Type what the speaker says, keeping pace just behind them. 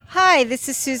Hi, this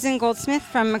is Susan Goldsmith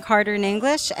from McCarter in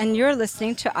English, and you're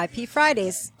listening to IP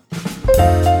Fridays.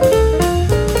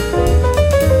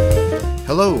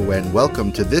 Hello, and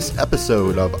welcome to this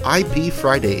episode of IP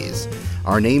Fridays.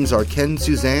 Our names are Ken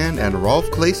Suzanne and Rolf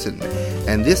Clayson,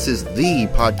 and this is the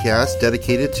podcast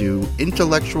dedicated to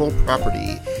intellectual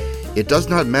property. It does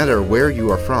not matter where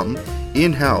you are from,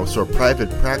 in-house or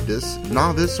private practice,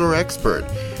 novice or expert.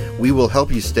 We will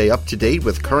help you stay up to date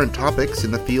with current topics in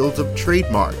the fields of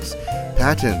trademarks,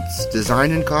 patents,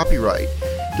 design and copyright,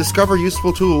 discover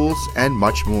useful tools, and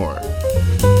much more.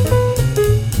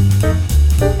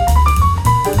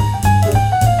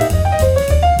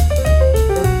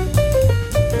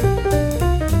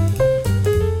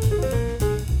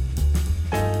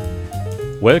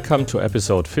 Welcome to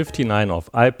episode 59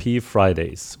 of IP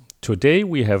Fridays. Today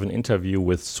we have an interview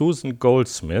with Susan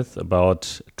Goldsmith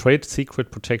about trade secret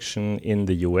protection in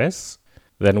the US.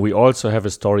 Then we also have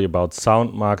a story about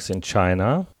sound marks in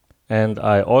China. And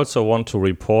I also want to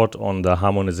report on the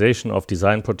harmonization of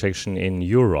design protection in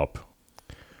Europe.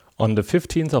 On the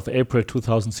 15th of April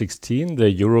 2016, the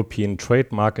European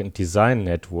Trademark and Design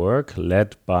Network,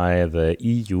 led by the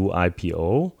EU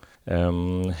IPO,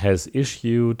 has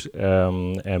issued a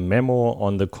memo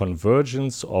on the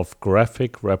convergence of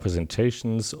graphic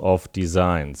representations of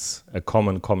designs, a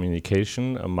common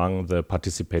communication among the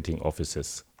participating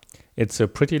offices. It's a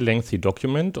pretty lengthy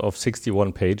document of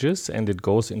 61 pages, and it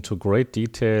goes into great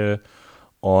detail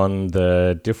on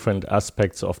the different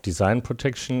aspects of design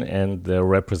protection and the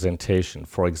representation.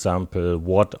 For example,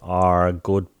 what are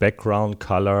good background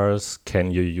colors? Can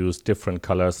you use different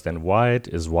colors than white?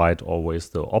 Is white always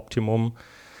the optimum?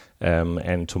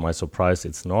 And to my surprise,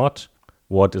 it's not.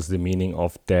 What is the meaning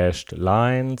of dashed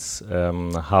lines?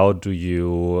 How do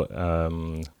you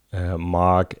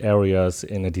mark areas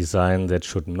in a design that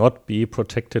should not be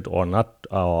protected or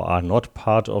are not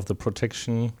part of the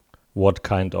protection? What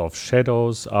kind of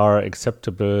shadows are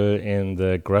acceptable in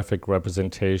the graphic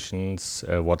representations?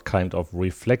 What kind of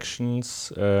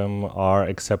reflections are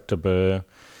acceptable?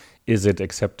 Is it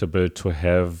acceptable to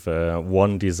have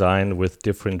one design with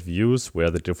different views, where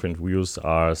the different views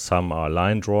are, some are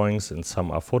line drawings and some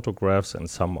are photographs and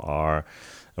some are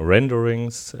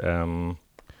renderings?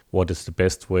 What is the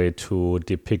best way to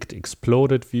depict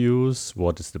exploded views?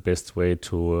 What is the best way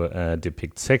to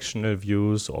depict sectional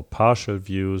views or partial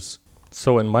views?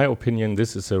 So in my opinion,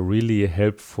 this is a really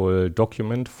helpful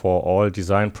document for all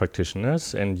design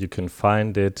practitioners, and you can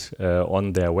find it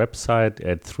on their website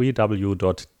at www.tmdn.org,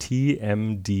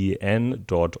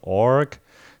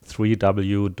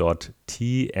 www.tmdn.org.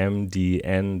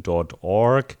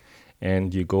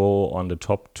 And you go on the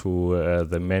top to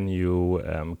the menu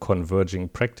Converging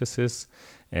Practices,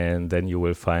 and then you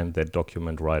will find that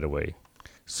document right away.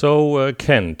 So,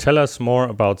 Ken, tell us more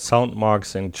about sound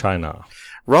marks in China.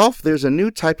 Rolf, there's a new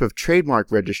type of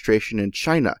trademark registration in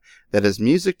China that is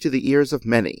music to the ears of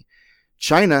many.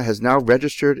 China has now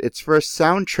registered its first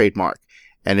sound trademark,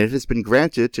 and it has been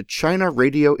granted to China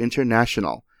Radio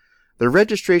International. The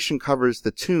registration covers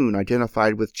the tune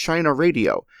identified with China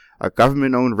Radio, a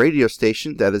government-owned radio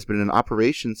station that has been in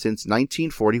operation since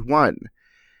 1941.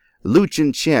 Lu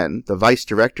Jinqian, the vice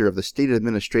director of the State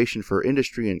Administration for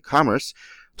Industry and Commerce,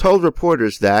 told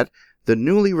reporters that the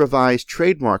newly revised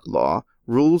trademark law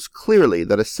rules clearly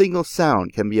that a single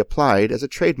sound can be applied as a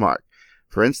trademark.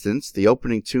 For instance, the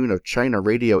opening tune of China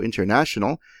Radio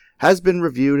International has been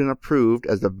reviewed and approved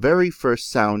as the very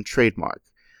first sound trademark.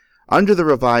 Under the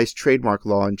revised trademark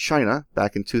law in China,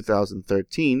 back in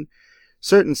 2013,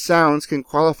 certain sounds can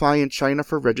qualify in China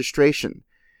for registration.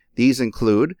 These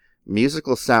include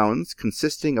musical sounds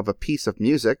consisting of a piece of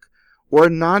music, or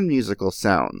non-musical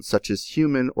sounds such as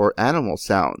human or animal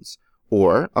sounds,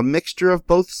 or a mixture of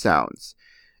both sounds.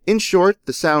 In short,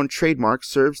 the sound trademark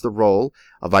serves the role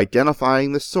of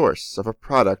identifying the source of a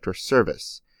product or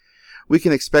service. We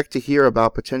can expect to hear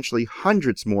about potentially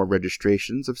hundreds more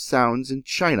registrations of sounds in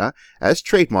China as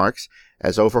trademarks,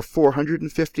 as over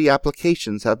 450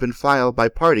 applications have been filed by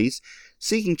parties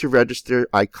seeking to register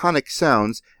iconic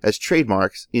sounds as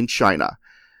trademarks in China.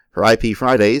 For IP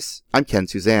Fridays, I'm Ken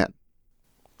Suzanne.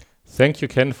 Thank you,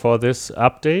 Ken, for this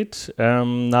update.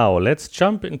 Now, let's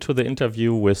jump into the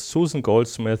interview with Susan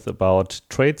Goldsmith about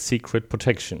trade secret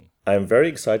protection. I'm very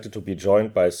excited to be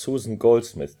joined by Susan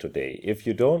Goldsmith today. If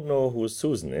you don't know who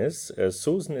Susan is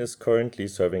currently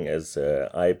serving as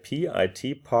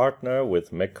IT partner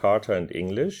with McCarter and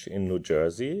English in New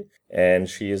Jersey, and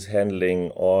she is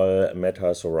handling all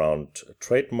matters around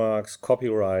trademarks,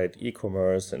 copyright,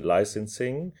 e-commerce, and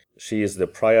licensing. She is the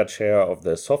prior chair of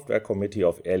the software committee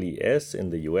of LES in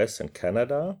the US and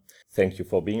Canada. Thank you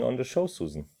for being on the show,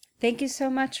 Susan. Thank you so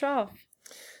much, Rolf.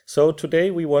 So today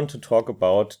we want to talk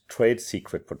about trade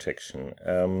secret protection.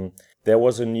 There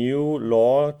was a new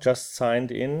law just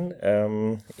signed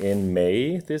in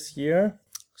May this year.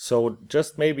 So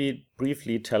just maybe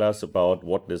briefly tell us about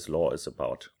what this law is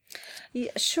about.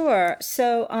 Yeah, sure.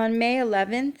 So on May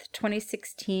 11th,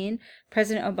 2016,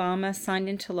 President Obama signed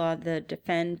into law the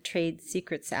Defend Trade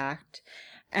Secrets Act.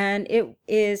 And it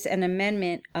is an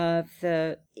amendment of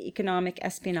the Economic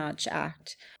Espionage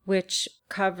Act, which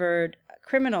covered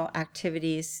criminal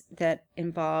activities that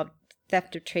involved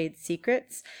theft of trade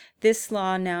secrets. This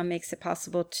law now makes it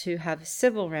possible to have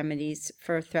civil remedies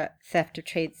for theft of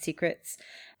trade secrets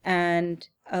and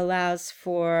allows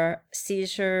for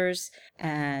seizures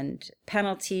and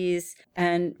penalties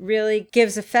and really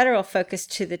gives a federal focus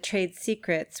to the trade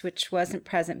secrets, which wasn't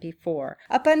present before.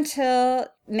 Up until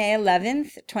May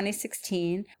 11th,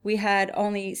 2016, we had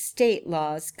only state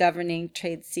laws governing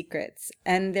trade secrets,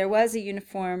 and there was a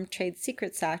Uniform Trade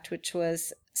Secrets Act, which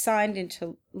was signed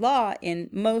into law in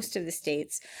most of the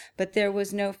states, but there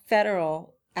was no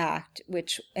federal act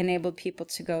which enabled people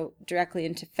to go directly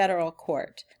into federal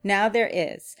court. Now there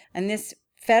is, and this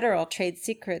federal trade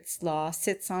secrets law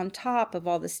sits on top of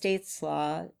all the states'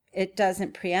 law. It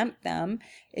doesn't preempt them.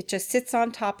 It just sits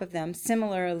on top of them,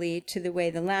 similarly to the way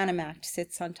the Lanham Act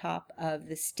sits on top of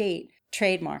the state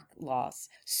trademark laws.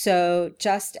 So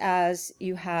just as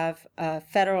you have a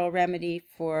federal remedy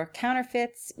for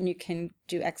counterfeits, and you can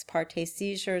do ex parte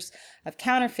seizures of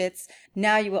counterfeits,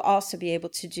 now you will also be able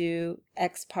to do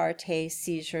ex parte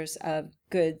seizures of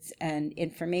goods and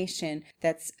information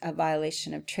that's a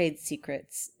violation of trade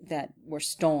secrets that were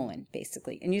stolen,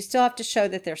 basically. And you still have to show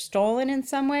that they're stolen in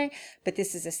some way, but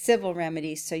this is a civil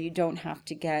remedy, so you don't have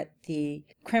to get the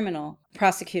criminal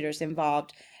prosecutors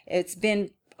involved. It's been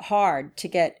hard to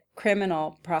get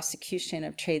criminal prosecution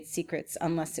of trade secrets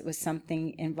unless it was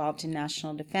something involved in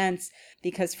national defense,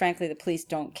 because frankly the police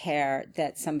don't care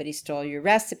that somebody stole your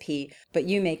recipe, but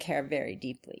you may care very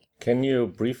deeply. Can you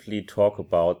briefly talk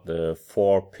about the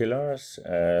 4 pillars,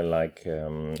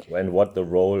 and what the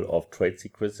role of trade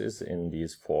secrets is in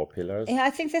these 4 pillars? Yeah,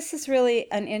 I think this is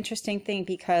really an interesting thing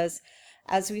because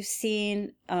as we've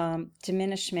seen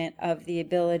diminishment of the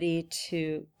ability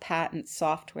to patent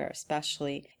software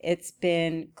especially, it's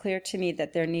been clear to me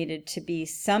that there needed to be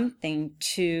something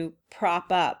to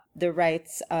prop up the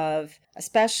rights of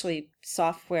especially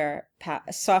software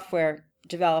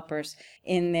developers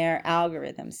in their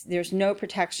algorithms. There's no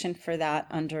protection for that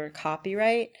under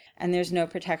copyright, and there's no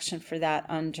protection for that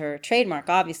under trademark.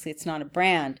 Obviously, it's not a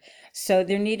brand. So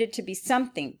there needed to be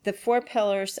something. The 4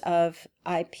 pillars of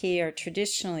IP are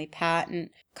traditionally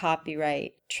patent,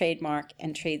 copyright, trademark,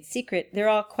 and trade secret. They're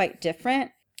all quite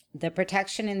different. The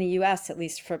protection in the U.S., at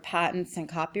least for patents and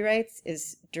copyrights,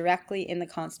 is directly in the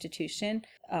Constitution.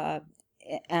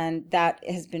 And that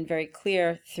has been very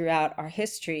clear throughout our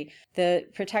history. The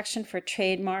protection for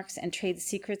trademarks and trade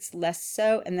secrets, less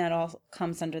so, and that all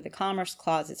comes under the Commerce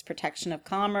Clause. It's protection of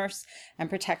commerce and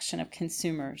protection of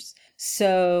consumers.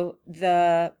 So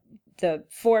the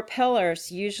 4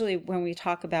 pillars, usually when we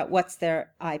talk about what's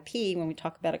their IP, when we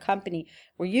talk about a company,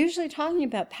 we're usually talking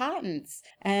about patents.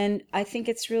 And I think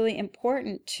it's really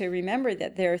important to remember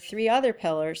that there are 3 other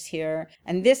pillars here.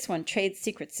 And this one, trade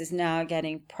secrets, is now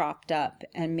getting propped up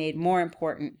and made more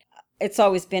important. It's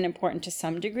always been important to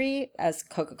some degree, as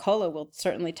Coca-Cola will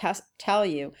certainly tell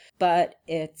you, but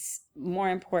it's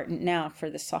more important now for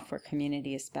the software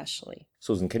community especially.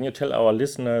 Susan, can you tell our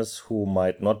listeners who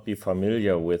might not be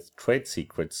familiar with trade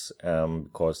secrets,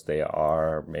 because they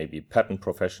are maybe patent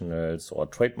professionals or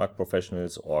trademark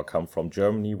professionals or come from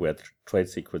Germany where trade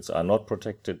secrets are not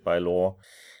protected by law,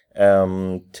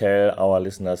 tell our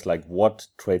listeners what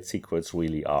trade secrets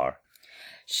really are?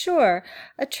 Sure.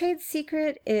 A trade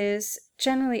secret is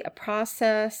generally a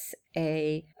process,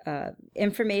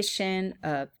 information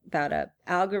about an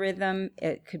algorithm.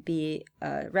 It could be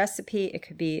a recipe. It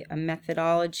could be a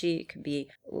methodology. It could be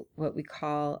what we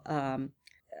call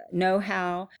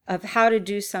know-how of how to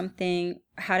do something,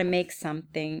 how to make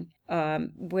something,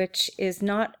 which is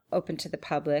not open to the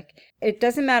public. It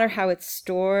doesn't matter how it's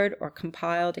stored or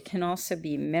compiled. It can also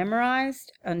be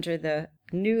memorized under the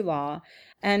new law.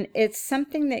 And it's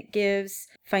something that gives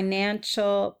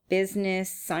financial, business,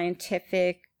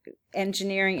 scientific,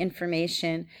 engineering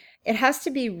information. It has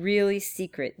to be really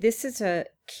secret. This is a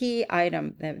key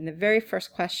item. The very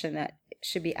first question that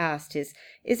should be asked is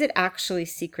it actually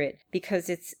secret? Because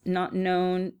it's not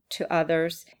known to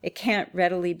others. It can't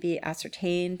readily be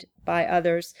ascertained by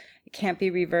others. can't be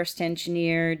reverse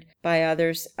engineered by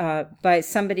others, by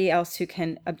somebody else who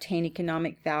can obtain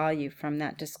economic value from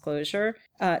that disclosure.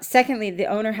 Secondly, the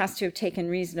owner has to have taken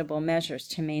reasonable measures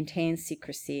to maintain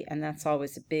secrecy, and that's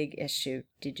always a big issue.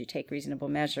 Did you take reasonable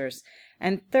measures?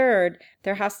 And third,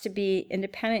 there has to be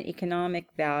independent economic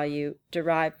value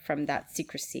derived from that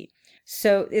secrecy.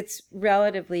 So it's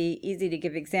relatively easy to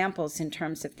give examples in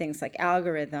terms of things like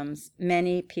algorithms.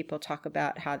 Many people talk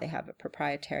about how they have a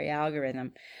proprietary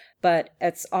algorithm, but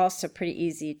it's also pretty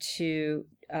easy to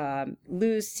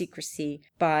lose secrecy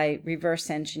by reverse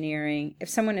engineering. If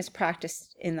someone has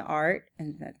practiced in the art,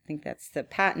 and I think that's the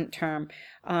patent term,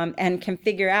 and can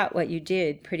figure out what you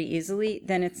did pretty easily,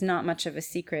 then it's not much of a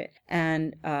secret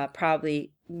and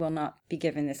probably will not be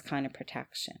given this kind of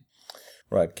protection.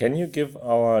 Right. Can you give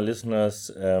our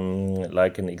listeners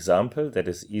like an example that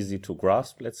is easy to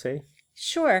grasp, let's say?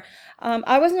 Sure.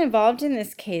 I wasn't involved in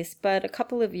this case, but a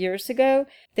couple of years ago,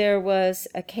 there was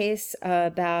a case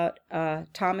about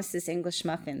Thomas's English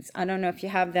muffins. I don't know if you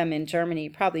have them in Germany.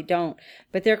 You probably don't,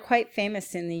 but they're quite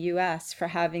famous in the U.S. for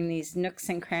having these nooks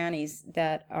and crannies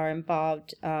that are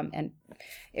involved, and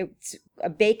it's a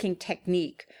baking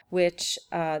technique, which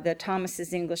the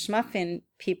Thomas's English muffin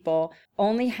people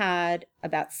only had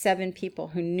about 7 people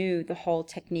who knew the whole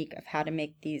technique of how to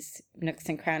make these nooks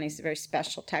and crannies, a very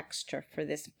special texture for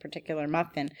this particular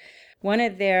muffin. One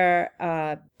of their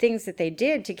things that they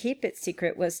did to keep it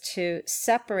secret was to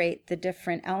separate the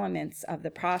different elements of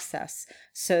the process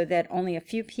so that only a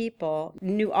few people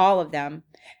knew all of them.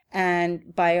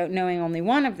 And by knowing only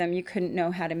one of them, you couldn't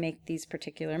know how to make these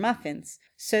particular muffins.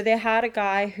 So they had a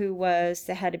guy who was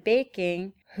the head of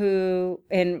baking, who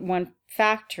in one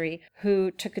factory, who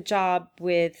took a job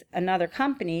with another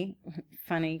company,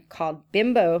 funny, called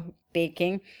Bimbo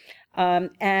Baking,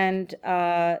 and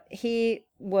he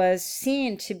was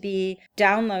seen to be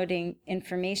downloading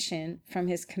information from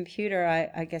his computer.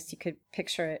 I guess you could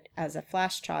picture it as a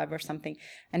flash drive or something.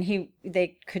 And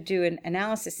they could do an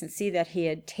analysis and see that he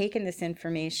had taken this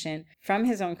information from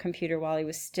his own computer while he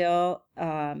was still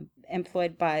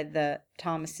employed by the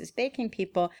Thomas's baking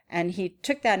people, and he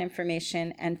took that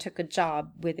information and took a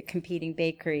job with a competing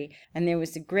bakery, and there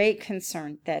was a great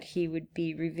concern that he would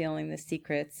be revealing the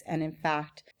secrets, and in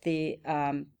fact the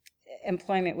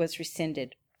employment was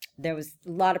rescinded. There was a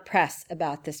lot of press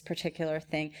about this particular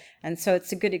thing, and so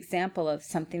it's a good example of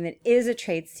something that is a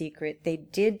trade secret. They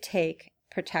did take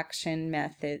protection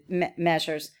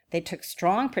measures. They took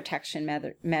strong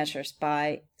protection measures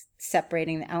by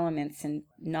separating the elements and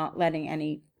not letting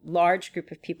any large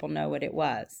group of people know what it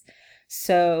was.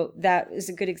 So that is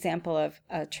a good example of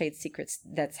trade secrets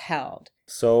that's held.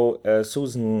 So,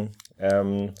 Susan,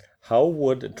 how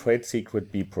would a trade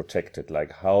secret be protected?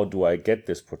 Like, how do I get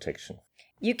this protection?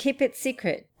 You keep it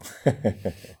secret.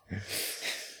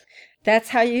 That's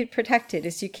how you protect it,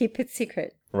 is you keep it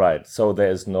secret. Right. So there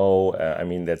is no,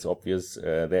 that's obvious,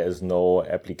 there is no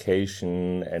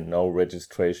application and no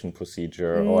registration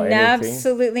procedure or anything?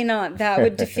 Absolutely not. That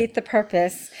would defeat the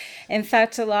purpose. In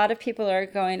fact, a lot of people are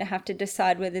going to have to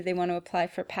decide whether they want to apply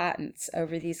for patents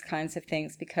over these kinds of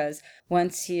things, because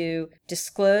once you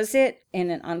disclose it in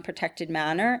an unprotected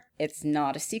manner, it's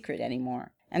not a secret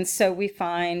anymore. And so we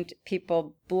find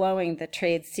people blowing the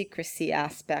trade secrecy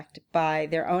aspect by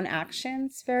their own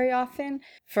actions very often.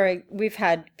 We've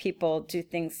had people do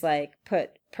things like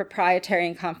put proprietary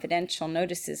and confidential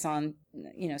notices on,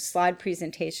 slide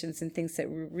presentations and things that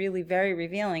were really very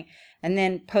revealing, and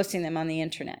then posting them on the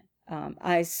internet.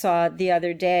 I saw the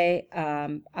other day,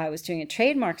 I was doing a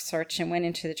trademark search and went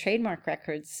into the trademark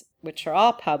records, which are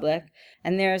all public,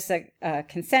 and there's a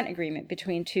consent agreement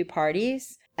between 2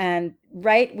 parties. And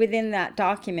right within that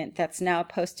document that's now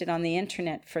posted on the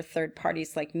internet for third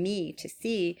parties like me to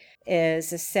see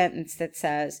is a sentence that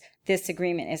says, this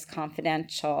agreement is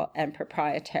confidential and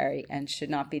proprietary and should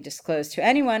not be disclosed to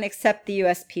anyone except the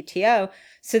USPTO.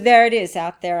 So there it is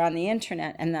out there on the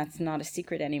internet, and that's not a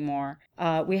secret anymore.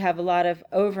 We have a lot of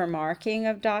over-marking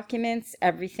of documents.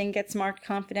 Everything gets marked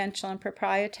confidential and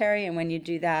proprietary, and when you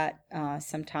do that,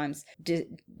 sometimes,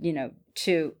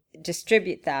 to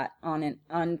distribute that on an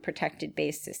unprotected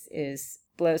basis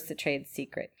blows the trade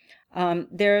secret.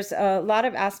 There's a lot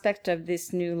of aspect of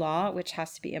this new law which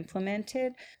has to be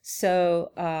implemented,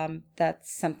 so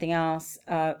that's something else.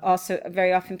 Also,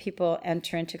 very often people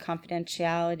enter into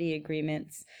confidentiality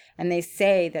agreements, and they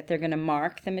say that they're going to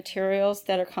mark the materials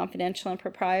that are confidential and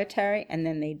proprietary, and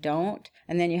then they don't,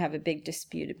 and then you have a big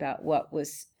dispute about what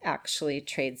was actually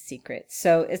trade secret.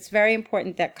 So it's very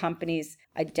important that companies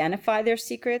identify their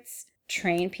secrets,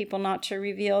 train people not to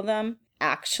reveal them,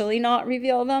 actually not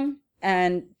reveal them,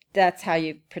 and that's how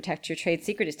you protect your trade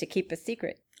secret, is to keep a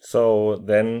secret. So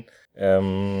then,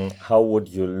 how would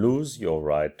you lose your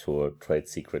right to a trade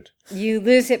secret? You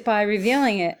lose it by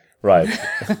revealing it. Right.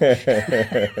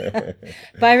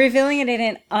 By revealing it in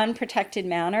an unprotected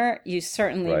manner, you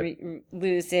certainly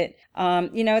lose it.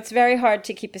 It's very hard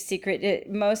to keep a secret.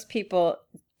 Most people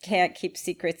can't keep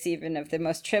secrets even of the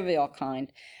most trivial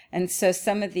kind. And so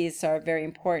some of these are very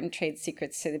important trade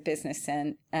secrets to the business,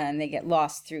 and they get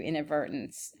lost through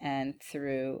inadvertence and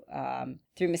through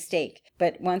mistake.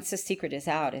 But once a secret is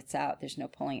out, it's out. There's no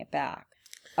pulling it back,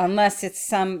 unless it's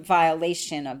some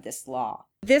violation of this law.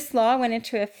 This law went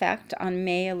into effect on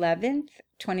May 11th,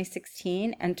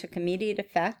 2016, and took immediate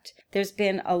effect. There's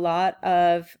been a lot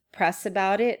of press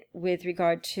about it with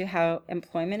regard to how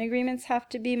employment agreements have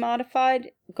to be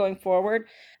modified going forward.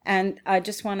 And I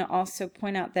just want to also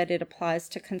point out that it applies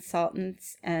to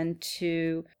consultants and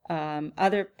to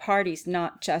other parties,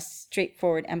 not just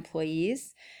straightforward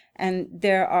employees. And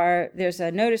there's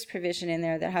a notice provision in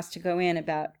there that has to go in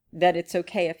about that it's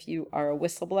okay if you are a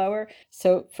whistleblower.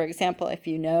 So, for example, if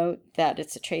you know that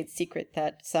it's a trade secret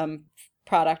that some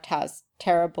product has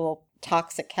terrible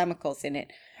toxic chemicals in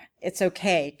it, it's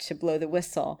okay to blow the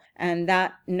whistle. And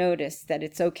that notice that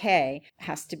it's okay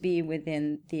has to be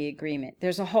within the agreement.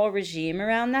 There's a whole regime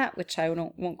around that, which I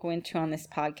won't go into on this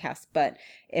podcast, but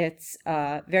it's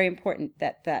very important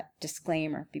that that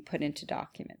disclaimer be put into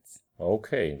documents.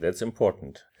 Okay, that's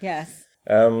important. Yes.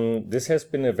 This has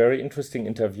been a very interesting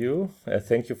interview.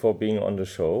 Thank you for being on the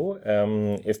show.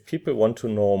 If people want to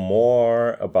know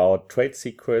more about trade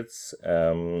secrets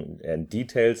and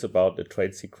details about the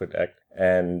Trade Secret Act,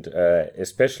 and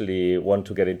especially want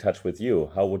to get in touch with you,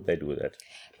 how would they do that?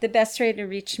 The best way to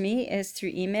reach me is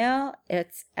through email.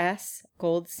 It's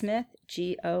sgoldsmith,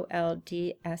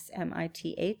 GOLDSMITH,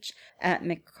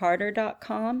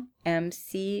 @mccarter.com,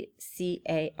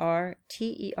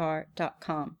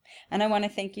 MCCARTER.com. And I want to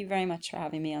thank you very much for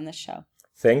having me on the show.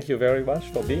 Thank you very much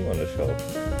for being on the show.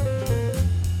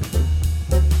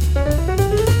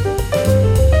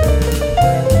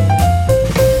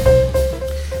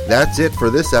 That's it for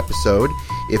this episode.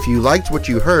 If you liked what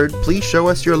you heard, please show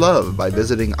us your love by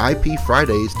visiting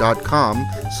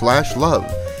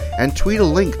ipfridays.com/love and tweet a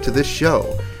link to this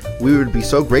show. We would be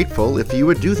so grateful if you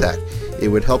would do that. It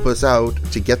would help us out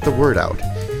to get the word out.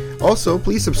 Also,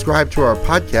 please subscribe to our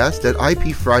podcast at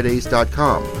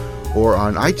ipfridays.com or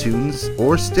on iTunes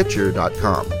or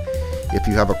Stitcher.com. If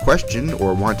you have a question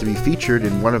or want to be featured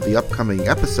in one of the upcoming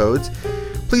episodes,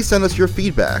 please send us your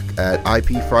feedback at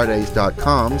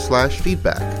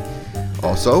ipfridays.com/feedback.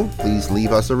 Also, please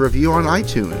leave us a review on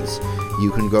iTunes.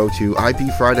 You can go to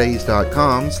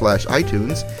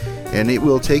ipfridays.com/iTunes and it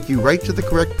will take you right to the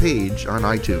correct page on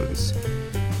iTunes.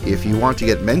 If you want to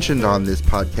get mentioned on this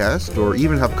podcast or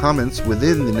even have comments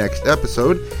within the next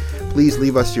episode, please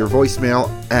leave us your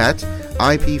voicemail at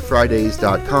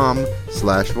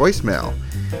ipfridays.com/voicemail.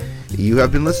 You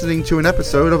have been listening to an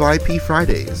episode of IP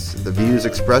Fridays. The views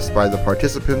expressed by the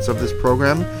participants of this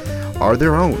program are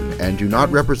their own and do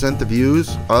not represent the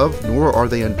views of, nor are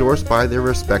they endorsed by their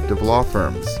respective law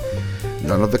firms.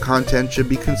 None of the content should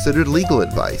be considered legal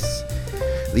advice.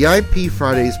 The IP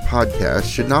Fridays podcast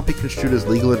should not be construed as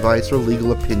legal advice or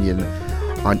legal opinion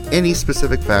on any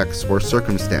specific facts or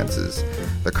circumstances.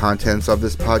 The contents of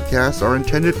this podcast are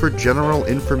intended for general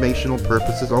informational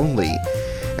purposes only,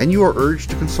 and you are urged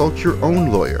to consult your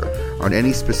own lawyer on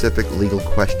any specific legal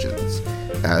questions.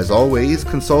 As always,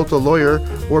 consult a lawyer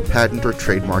or patent or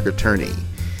trademark attorney.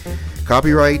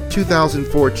 Copyright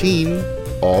 2014,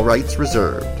 all rights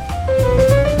reserved.